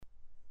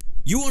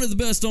You wanted the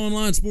best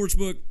online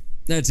sportsbook?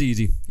 That's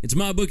easy. It's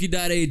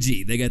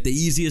mybookie.ag. They got the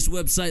easiest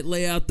website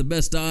layout, the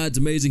best odds,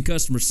 amazing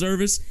customer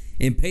service,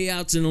 and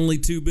payouts in only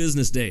 2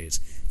 business days.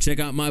 Check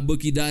out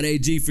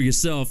mybookie.ag for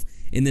yourself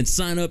and then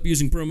sign up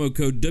using promo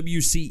code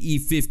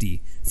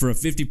WCE50 for a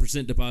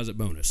 50% deposit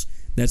bonus.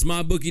 That's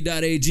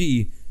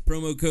mybookie.ag,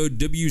 promo code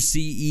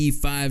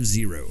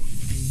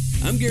WCE50.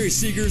 I'm Gary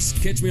Seegers.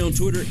 Catch me on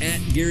Twitter at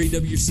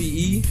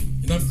GaryWCE.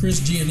 And I'm Chris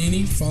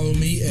Giannini. Follow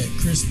me at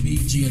Chris B.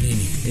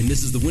 Giannini. And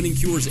this is the Winning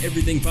Cures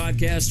Everything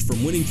podcast from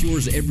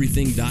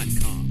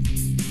winningcureseverything.com.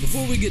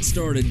 Before we get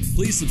started,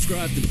 please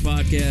subscribe to the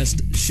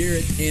podcast, share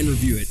it, and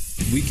review it.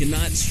 We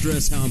cannot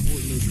stress how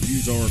important those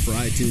reviews are for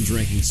iTunes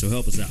rankings, so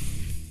help us out.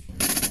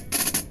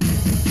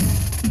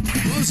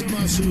 Those of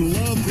us who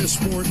love this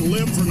sport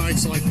live for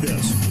nights like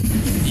this.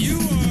 You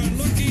are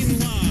looking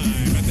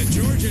live at the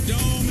Georgia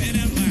Dome in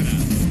Atlanta.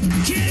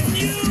 Can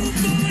you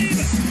believe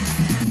it?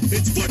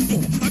 It's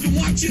football. I've been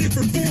watching it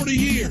for 40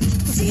 years.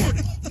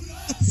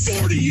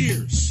 40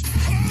 years. Oh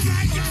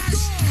my gosh!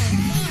 Oh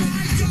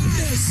my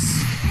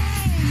goodness!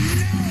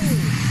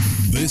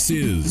 Oh no! This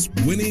is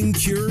Winning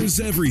Cures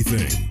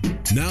Everything.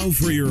 Now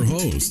for your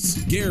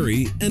hosts,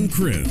 Gary and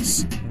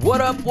Chris. What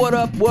up, what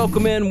up?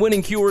 Welcome in.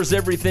 Winning Cures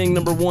Everything,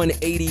 number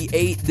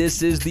 188.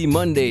 This is the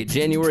Monday,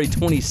 January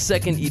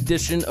 22nd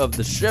edition of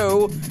the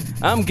show.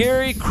 I'm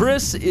Gary.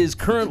 Chris is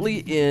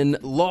currently in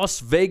Las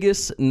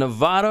Vegas,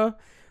 Nevada,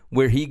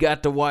 where he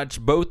got to watch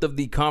both of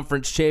the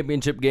conference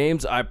championship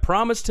games. I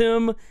promised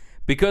him,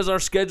 because our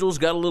schedules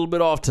got a little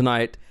bit off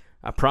tonight,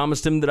 I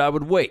promised him that I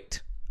would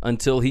wait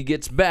until he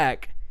gets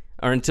back,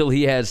 or until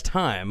he has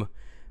time,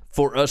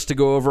 for us to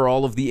go over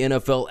all of the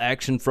NFL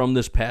action from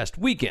this past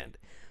weekend.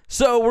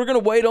 So we're going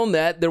to wait on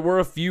that. There were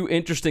a few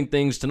interesting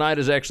things. Tonight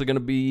is actually going to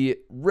be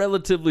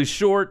relatively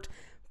short,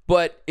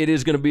 but it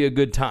is going to be a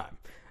good time.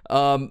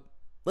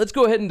 Let's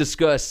go ahead and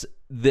discuss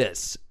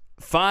this.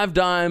 5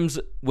 Dimes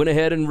went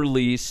ahead and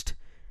released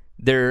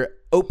their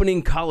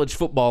opening college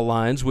football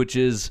lines, which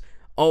is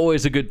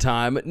always a good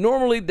time.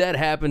 Normally that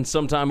happens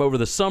sometime over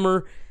the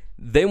summer.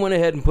 They went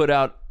ahead and put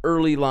out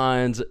early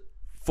lines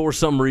for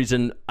some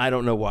reason. I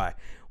don't know why.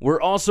 We're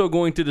also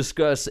going to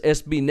discuss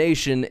SB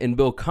Nation and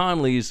Bill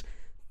Conley's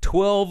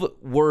 12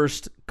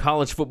 worst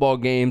college football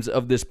games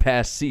of this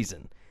past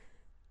season.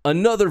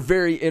 Another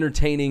very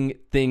entertaining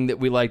thing that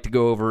we like to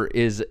go over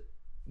is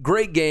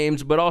great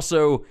games, but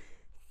also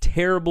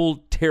terrible,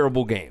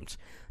 terrible games.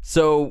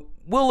 So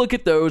we'll look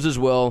at those as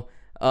well.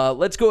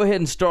 Let's go ahead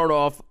and start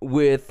off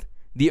with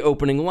the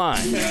opening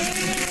line.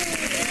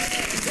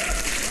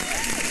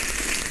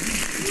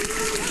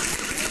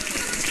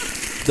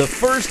 The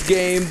first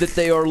game that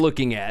they are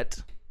looking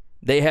at,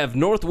 they have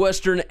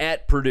Northwestern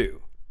at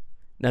Purdue.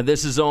 Now,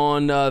 this is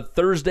on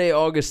Thursday,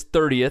 August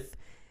 30th.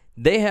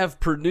 They have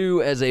Purdue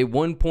as a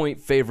 1-point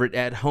favorite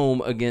at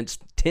home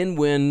against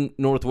 10-win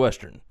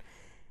Northwestern.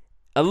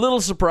 A little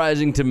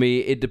surprising to me.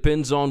 It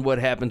depends on what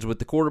happens with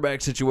the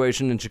quarterback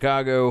situation in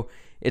Chicago,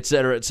 et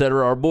cetera, et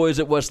cetera. Our boys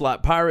at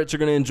Westlake Pirates are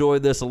going to enjoy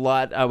this a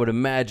lot, I would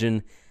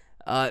imagine,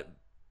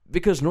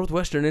 because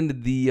Northwestern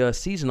ended the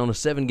season on a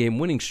 7-game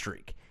winning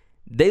streak.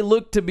 They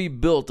look to be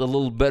built a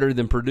little better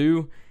than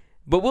Purdue,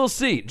 but we'll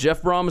see.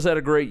 Jeff Brom has had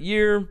a great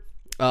year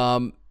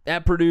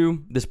at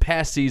Purdue this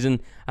past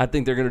season. I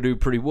think they're going to do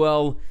pretty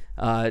well.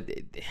 I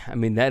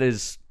mean,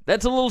 that's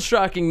a little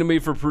shocking to me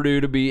for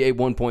Purdue to be a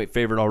 1-point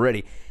favorite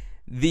already.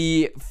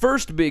 The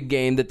first big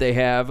game that they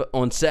have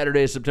on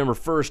Saturday, September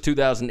 1st,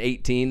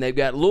 2018, they've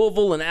got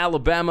Louisville and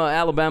Alabama.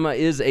 Alabama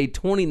is a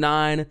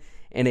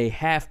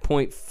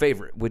 29.5-point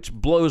favorite, which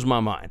blows my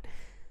mind.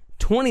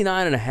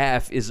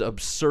 29.5 is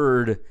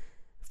absurd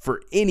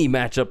for any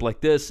matchup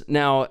like this.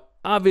 Now,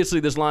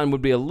 obviously, this line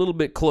would be a little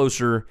bit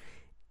closer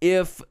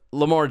if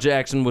Lamar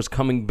Jackson was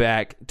coming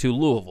back to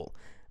Louisville.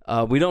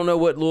 We don't know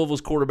what Louisville's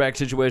quarterback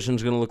situation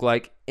is going to look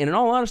like. And in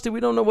all honesty, we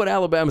don't know what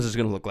Alabama's is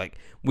going to look like.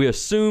 We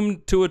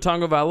assume Tua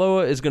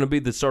Tagovailoa is going to be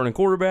the starting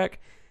quarterback.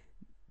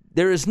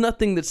 There is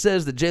nothing that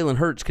says that Jalen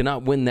Hurts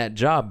cannot win that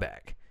job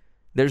back.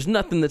 There's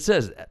nothing that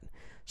says that.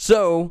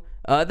 So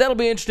that'll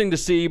be interesting to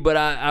see, but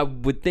I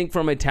would think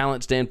from a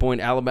talent standpoint,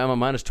 Alabama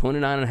minus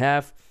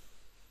 29.5,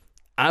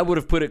 I would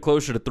have put it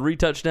closer to 3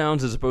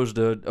 touchdowns as opposed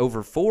to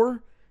over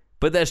 4,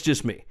 but that's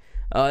just me.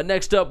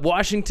 Next up,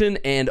 Washington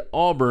and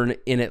Auburn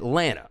in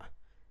Atlanta.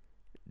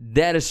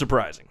 That is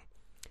surprising.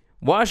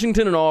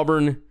 Washington and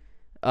Auburn,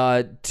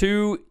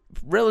 2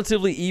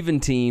 relatively even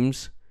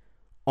teams.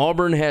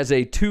 Auburn has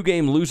a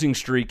 2-game losing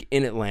streak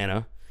in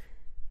Atlanta,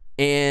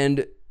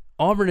 and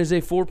Auburn is a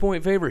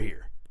 4-point favorite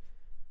here.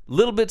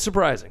 Little bit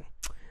surprising.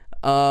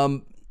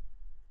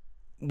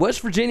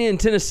 West Virginia and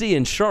Tennessee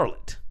and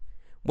Charlotte.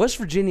 West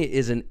Virginia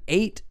is an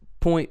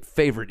 8-point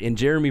favorite in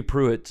Jeremy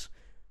Pruitt's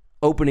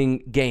opening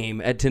game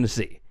at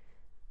Tennessee.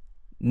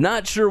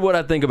 Not sure what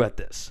I think about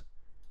this.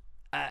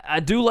 I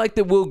do like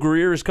that Will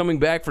Grier is coming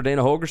back for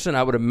Dana Holgorsen.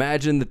 I would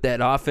imagine that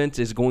offense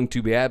is going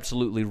to be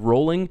absolutely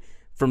rolling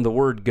from the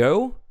word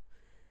go.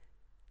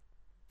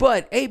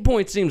 But 8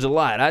 points seems a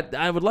lot.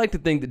 I would like to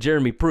think that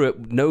Jeremy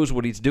Pruitt knows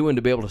what he's doing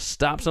to be able to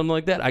stop something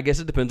like that. I guess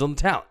it depends on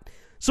the talent.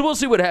 So we'll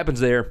see what happens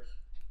there.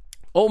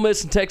 Ole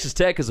Miss and Texas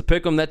Tech is a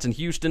pick'em. That's in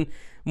Houston.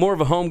 More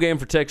of a home game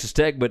for Texas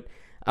Tech, but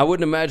I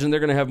wouldn't imagine they're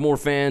going to have more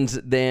fans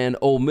than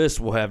Ole Miss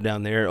will have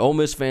down there. Ole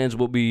Miss fans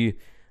will be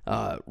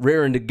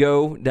raring to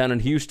go down in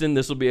Houston.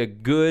 This will be a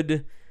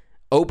good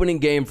opening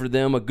game for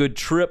them, a good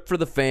trip for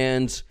the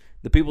fans,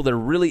 the people that are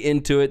really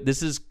into it.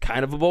 This is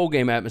kind of a bowl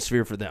game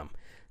atmosphere for them.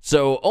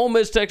 So Ole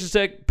Miss, Texas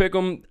Tech, pick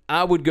 'em.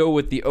 I would go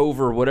with the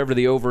over, whatever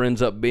the over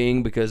ends up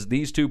being, because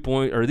these two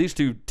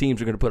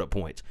teams are going to put up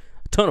points,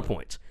 a ton of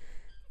points.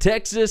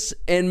 Texas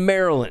and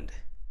Maryland.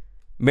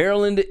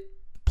 Maryland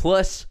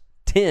plus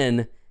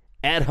 10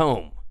 at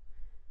home.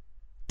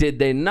 Did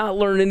they not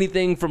learn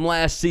anything from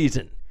last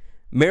season?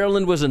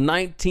 Maryland was a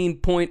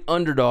 19-point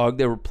underdog.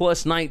 They were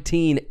plus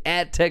 19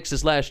 at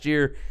Texas last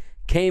year.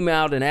 Came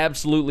out and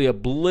absolutely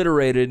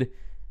obliterated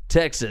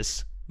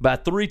Texas by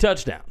 3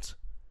 touchdowns.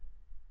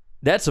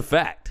 That's a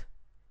fact.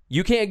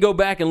 You can't go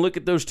back and look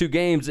at those 2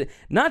 games,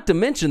 not to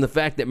mention the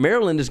fact that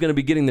Maryland is going to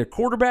be getting their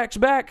quarterbacks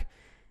back.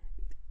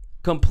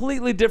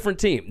 Completely different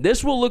team.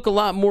 This will look a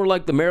lot more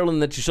like the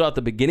Maryland that you saw at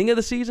the beginning of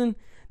the season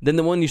than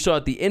the one you saw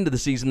at the end of the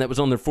season that was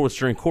on their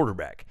 4th-string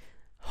quarterback.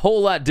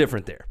 Whole lot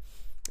different there.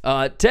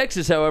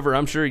 Texas, however,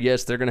 I'm sure,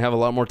 yes, they're going to have a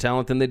lot more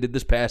talent than they did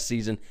this past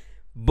season.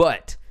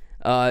 But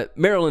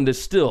Maryland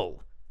is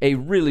still a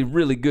really,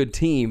 really good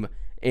team.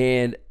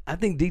 And I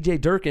think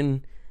DJ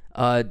Durkin,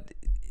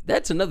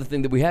 that's another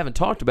thing that we haven't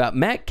talked about.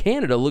 Matt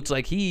Canada looks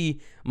like he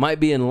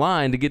might be in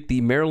line to get the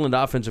Maryland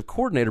offensive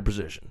coordinator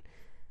position.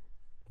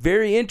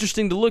 Very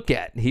interesting to look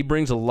at. He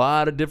brings a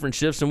lot of different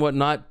shifts and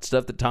whatnot,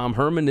 stuff that Tom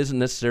Herman isn't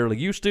necessarily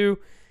used to.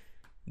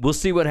 We'll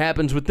see what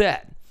happens with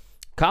that.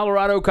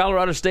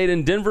 Colorado State,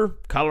 and Denver.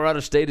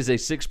 Colorado State is a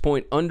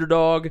 6-point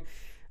underdog.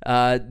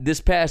 This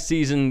past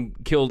season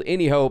killed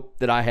any hope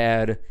that I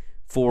had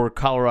for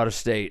Colorado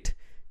State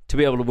to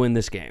be able to win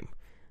this game.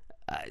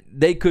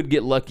 They could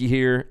get lucky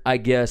here, I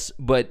guess,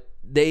 but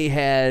they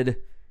had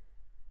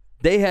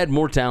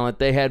more talent.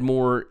 They had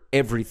more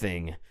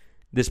everything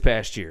this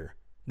past year.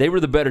 They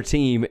were the better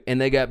team, and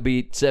they got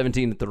beat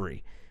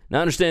 17-3. Now,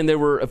 I understand there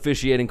were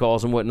officiating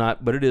calls and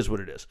whatnot, but it is what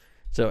it is.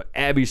 So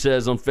Abby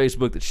says on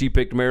Facebook that she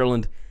picked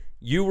Maryland.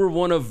 You were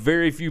one of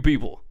very few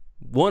people.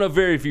 One of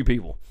very few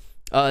people.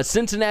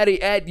 Cincinnati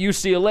at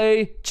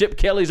UCLA. Chip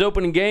Kelly's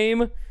opening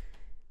game.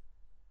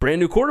 Brand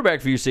new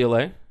quarterback for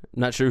UCLA.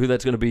 Not sure who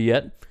that's going to be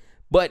yet.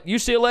 But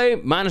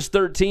UCLA minus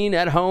 13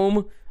 at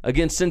home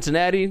against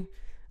Cincinnati.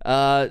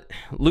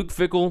 Luke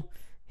Fickell,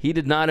 he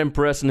did not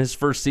impress in his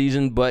first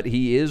season, but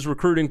he is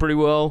recruiting pretty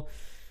well.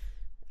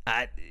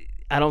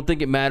 I don't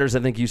think it matters. I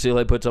think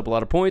UCLA puts up a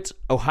lot of points.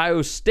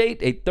 Ohio State,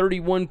 a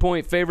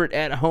 31-point favorite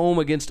at home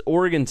against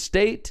Oregon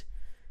State.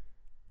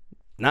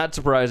 Not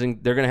surprising.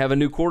 They're going to have a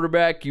new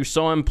quarterback. You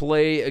saw him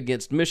play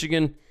against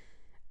Michigan.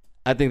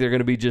 I think they're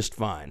going to be just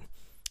fine.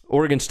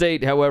 Oregon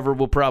State, however,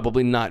 will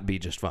probably not be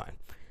just fine.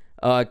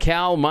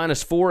 Cal,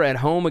 minus 4 at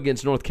home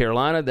against North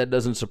Carolina. That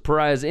doesn't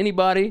surprise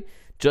anybody.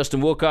 Justin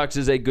Wilcox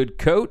is a good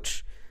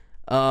coach.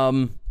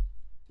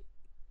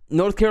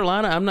 North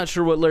Carolina, I'm not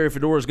sure what Larry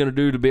Fedora is going to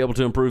do to be able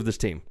to improve this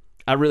team.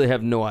 I really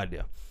have no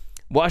idea.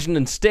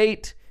 Washington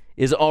State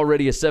is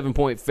already a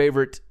 7-point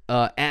favorite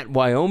at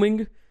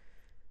Wyoming.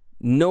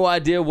 No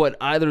idea what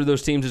either of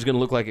those teams is going to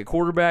look like at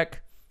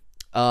quarterback.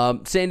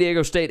 San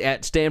Diego State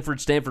at Stanford.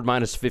 Stanford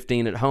minus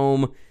 15 at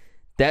home.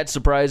 That's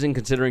surprising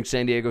considering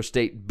San Diego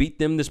State beat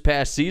them this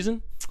past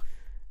season.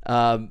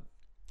 Who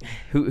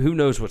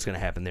knows what's going to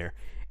happen there.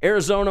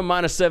 Arizona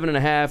minus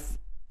 7.5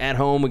 at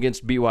home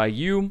against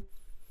BYU.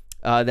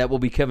 That will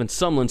be Kevin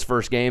Sumlin's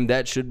first game.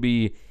 That should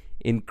be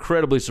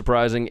incredibly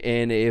surprising.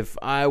 And if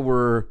I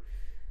were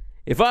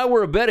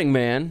a betting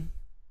man,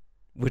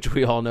 which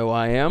we all know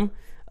I am,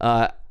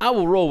 I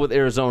will roll with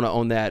Arizona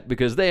on that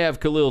because they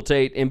have Khalil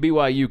Tate and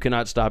BYU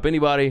cannot stop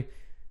anybody.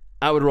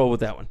 I would roll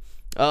with that one.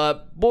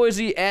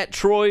 Boise at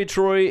Troy.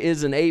 Troy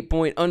is an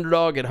 8-point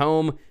underdog at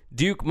home.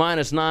 Duke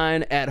minus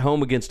 9 at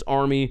home against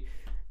Army.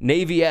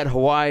 Navy at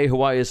Hawaii.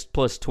 Hawaii is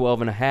plus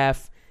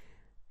 12.5.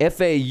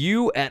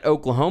 FAU at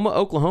Oklahoma.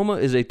 Oklahoma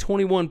is a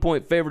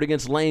 21-point favorite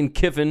against Lane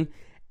Kiffin.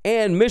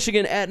 And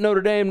Michigan at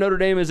Notre Dame. Notre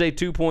Dame is a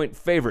 2-point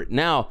favorite.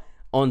 Now,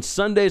 on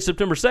Sunday,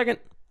 September 2nd,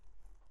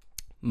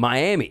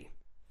 Miami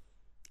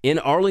in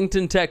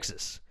Arlington,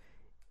 Texas.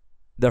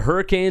 The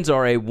Hurricanes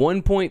are a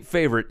 1-point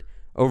favorite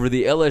over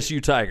the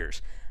LSU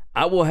Tigers.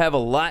 I will have a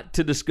lot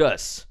to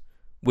discuss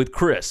with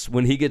Chris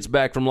when he gets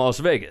back from Las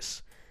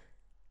Vegas.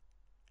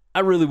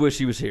 I really wish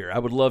he was here. I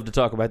would love to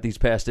talk about these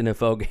past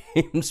NFL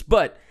games,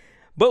 but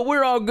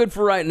we're all good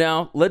for right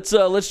now. Let's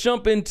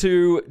jump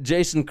into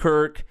Jason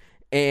Kirk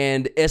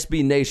and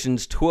SB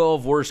Nation's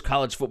 12 worst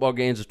college football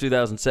games of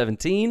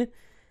 2017.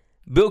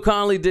 Bill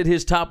Connolly did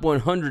his top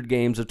 100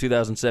 games of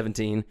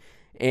 2017,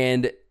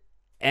 and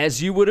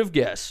as you would have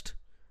guessed,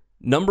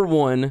 number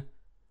 1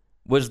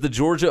 was the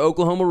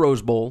Georgia-Oklahoma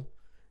Rose Bowl.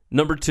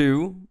 Number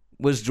 2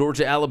 was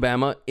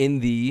Georgia-Alabama in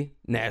the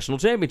national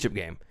championship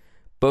game.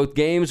 Both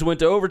games went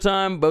to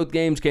overtime. Both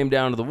games came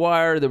down to the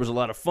wire. There was a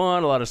lot of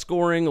fun, a lot of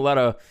scoring, a lot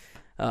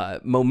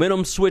of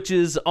momentum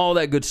switches, all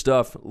that good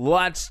stuff.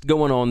 Lots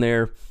going on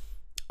there.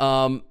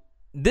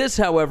 This,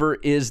 however,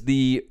 is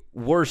the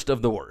worst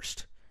of the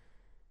worst.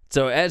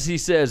 So as he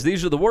says,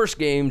 these are the worst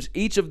games,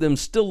 each of them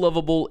still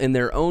lovable in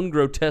their own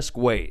grotesque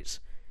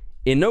ways.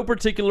 In no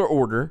particular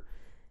order,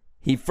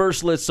 he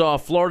first lists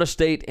off Florida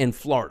State and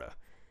Florida.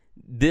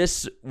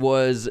 This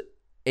was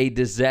a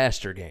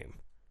disaster game.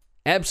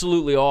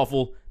 Absolutely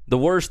awful. The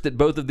worst that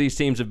both of these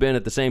teams have been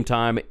at the same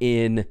time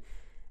in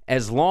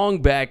as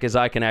long back as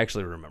I can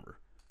actually remember.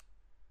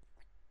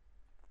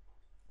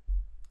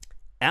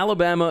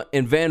 Alabama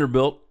and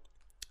Vanderbilt.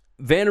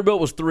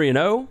 Vanderbilt was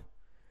 3-0.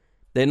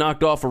 They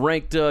knocked off a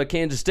ranked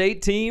Kansas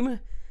State team.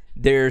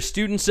 Their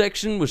student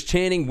section was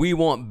chanting, "We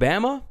want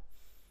Bama."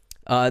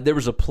 There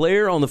was a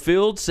player on the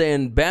field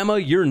saying,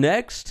 "Bama, you're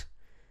next."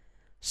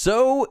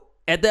 So,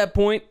 at that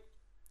point,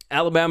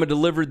 Alabama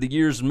delivered the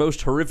year's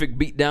most horrific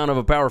beatdown of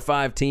a Power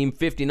 5 team,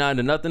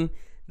 59-0.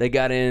 They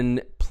got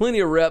in plenty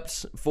of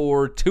reps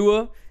for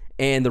Tua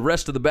and the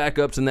rest of the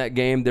backups in that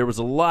game. There was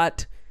a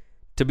lot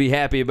to be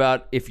happy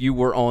about if you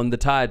were on the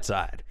Tide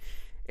side.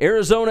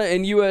 Arizona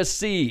and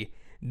USC.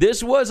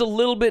 This was a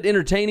little bit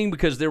entertaining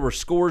because there were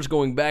scores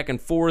going back and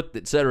forth,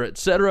 et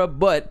cetera,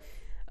 but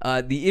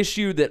the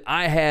issue that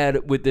I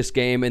had with this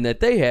game and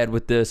that they had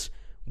with this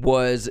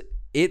was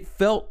it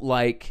felt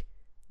like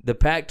the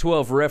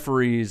Pac-12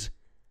 referees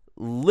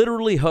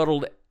literally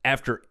huddled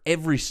after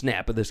every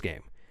snap of this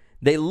game.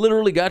 They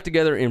literally got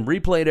together and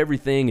replayed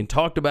everything and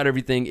talked about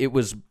everything. It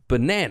was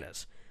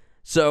bananas.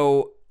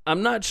 So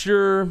I'm not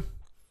sure.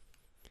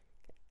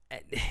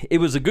 It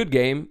was a good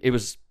game. It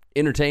was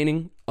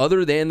entertaining,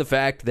 other than the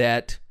fact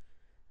that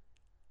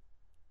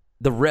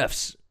the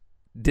refs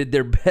did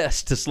their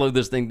best to slow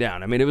this thing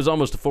down. I mean, it was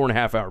almost a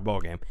 4.5-hour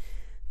ball game.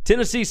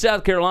 Tennessee,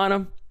 South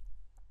Carolina,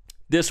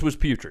 this was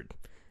putrid.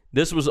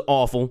 This was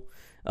awful.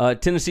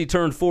 Tennessee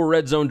turned 4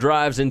 red zone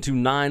drives into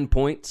 9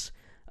 points.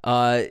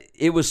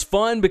 It was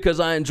fun because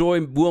I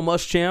enjoy Will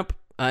Muschamp.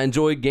 I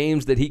enjoy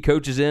games that he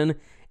coaches in.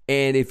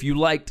 And if you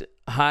liked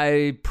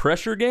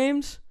high-pressure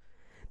games,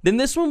 then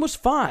this one was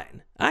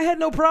fine. I had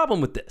no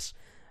problem with this.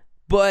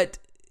 But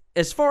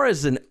as far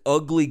as an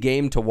ugly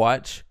game to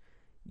watch,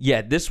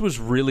 yeah, this was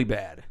really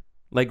bad.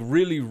 Like,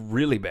 really,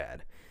 really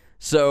bad.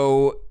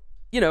 So,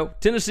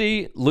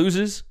 Tennessee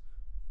loses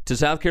to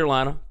South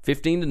Carolina,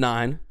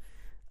 15-9.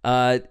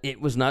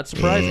 It was not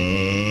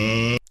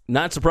surprising.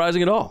 Not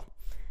surprising at all.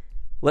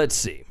 Let's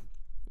see.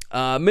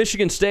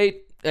 Michigan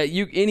State,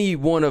 any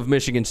one of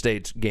Michigan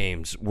State's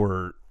games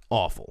were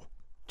awful.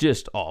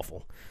 Just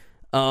awful.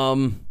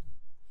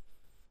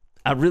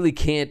 I really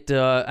can't,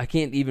 I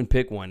can't even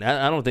pick one.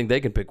 I don't think they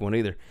can pick one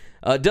either.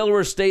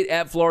 Delaware State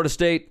at Florida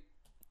State.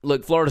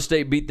 Look, Florida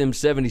State beat them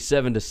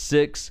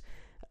 77-6.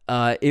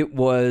 It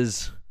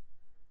was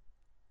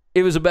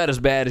about as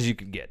bad as you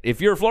could get.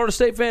 If you're a Florida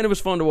State fan, it was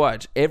fun to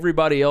watch.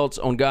 Everybody else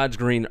on God's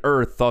green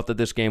earth thought that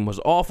this game was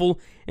awful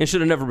and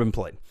should have never been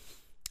played.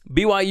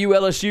 BYU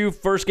LSU,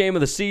 first game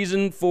of the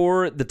season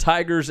for the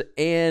Tigers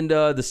and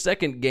the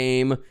second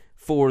game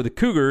for the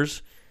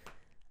Cougars.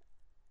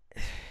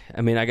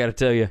 I mean, I got to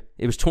tell you,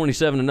 it was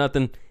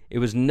 27-0. It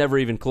was never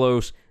even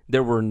close.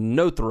 There were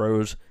no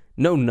throws,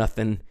 no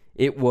nothing.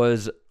 It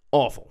was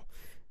awful.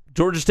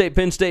 Georgia State,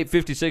 Penn State,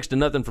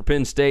 56-0 for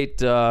Penn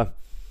State.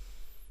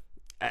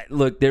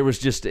 Look, there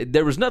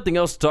was nothing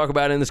else to talk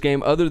about in this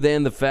game other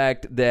than the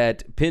fact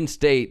that Penn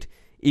State,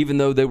 even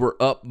though they were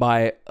up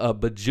by a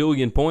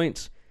bajillion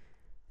points,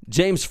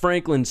 James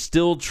Franklin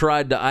still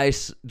tried to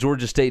ice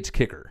Georgia State's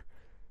kicker.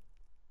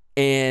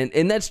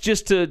 And that's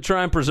just to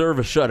try and preserve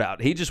a shutout.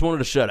 He just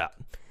wanted a shutout.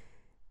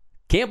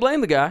 Can't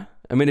blame the guy.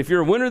 I mean, if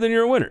you're a winner, then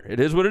you're a winner. It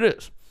is what it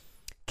is.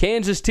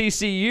 Kansas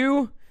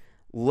TCU.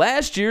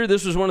 Last year,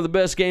 this was one of the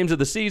best games of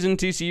the season.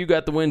 TCU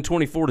got the win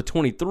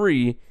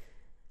 24-23.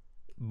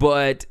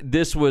 But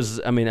this was,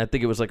 I mean, I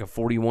think it was like a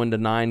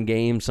 41-9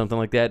 game, something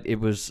like that. It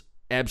was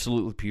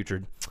absolutely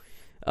putrid.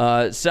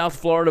 South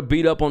Florida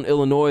beat up on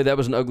Illinois. That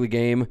was an ugly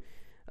game.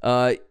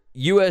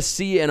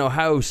 USC and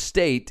Ohio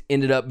State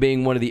ended up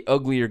being one of the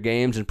uglier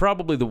games and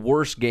probably the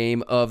worst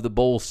game of the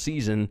bowl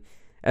season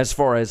as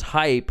far as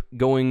hype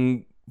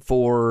going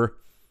for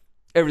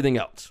everything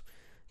else.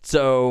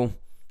 So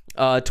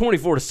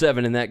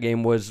 24-7 in that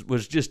game was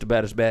just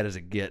about as bad as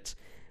it gets.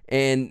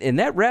 And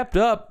that wrapped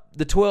up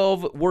the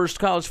 12 worst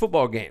college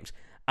football games.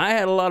 I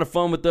had a lot of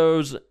fun with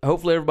those.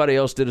 Hopefully everybody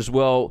else did as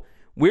well.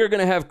 We're going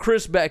to have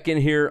Chris back in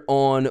here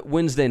on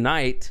Wednesday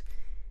night.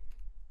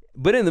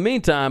 But in the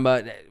meantime,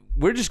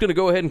 we're just going to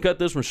go ahead and cut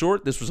this one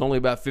short. This was only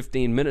about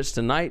 15 minutes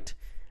tonight.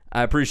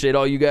 I appreciate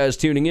all you guys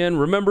tuning in.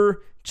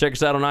 Remember, check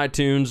us out on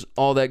iTunes,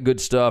 all that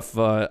good stuff.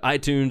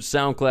 iTunes,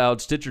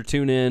 SoundCloud, Stitcher,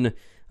 TuneIn,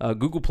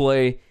 Google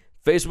Play,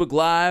 Facebook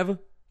Live,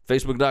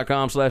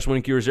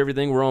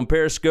 facebook.com/winningcureseverything. We're on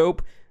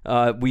Periscope.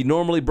 We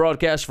normally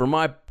broadcast from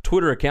my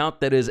Twitter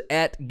account that is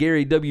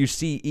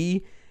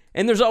 @GaryWCE.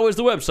 And there's always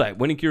the website,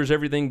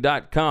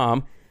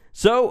 winningcureseverything.com.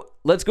 So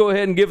let's go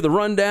ahead and give the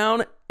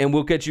rundown, and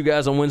we'll catch you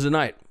guys on Wednesday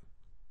night.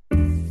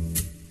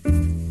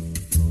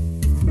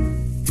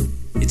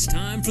 It's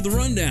time for the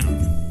rundown.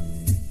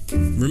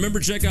 Remember,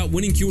 check out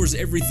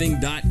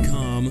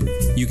winningcureseverything.com.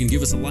 You can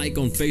give us a like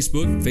on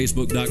Facebook,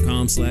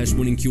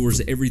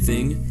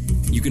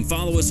 facebook.com/winningcureseverything. You can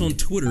follow us on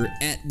Twitter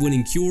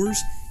 @winningcures.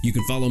 You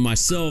can follow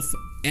myself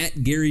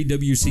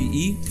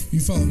 @GaryWCE. You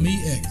follow me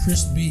at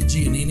Chris B.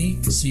 Giannini,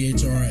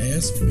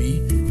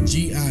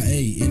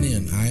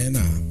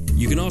 ChrisBGiannini.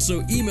 You can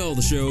also email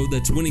the show,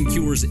 that's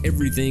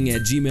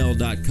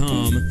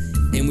winningcureseverything@gmail.com.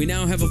 And we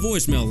now have a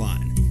voicemail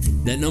line.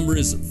 That number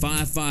is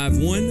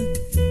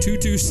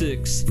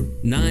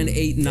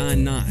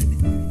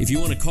 551-226-9899. If you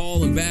want to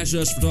call and bash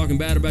us for talking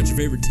bad about your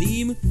favorite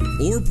team,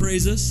 or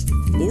praise us,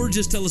 or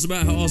just tell us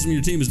about how awesome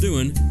your team is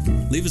doing,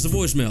 leave us a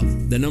voicemail.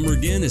 That number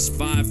again is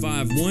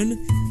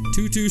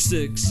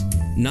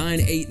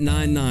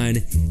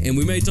 551-226-9899, and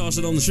we may toss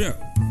it on the show.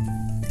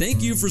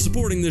 Thank you for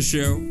supporting this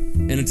show,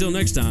 and until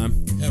next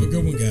time, have a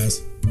good one,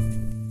 guys.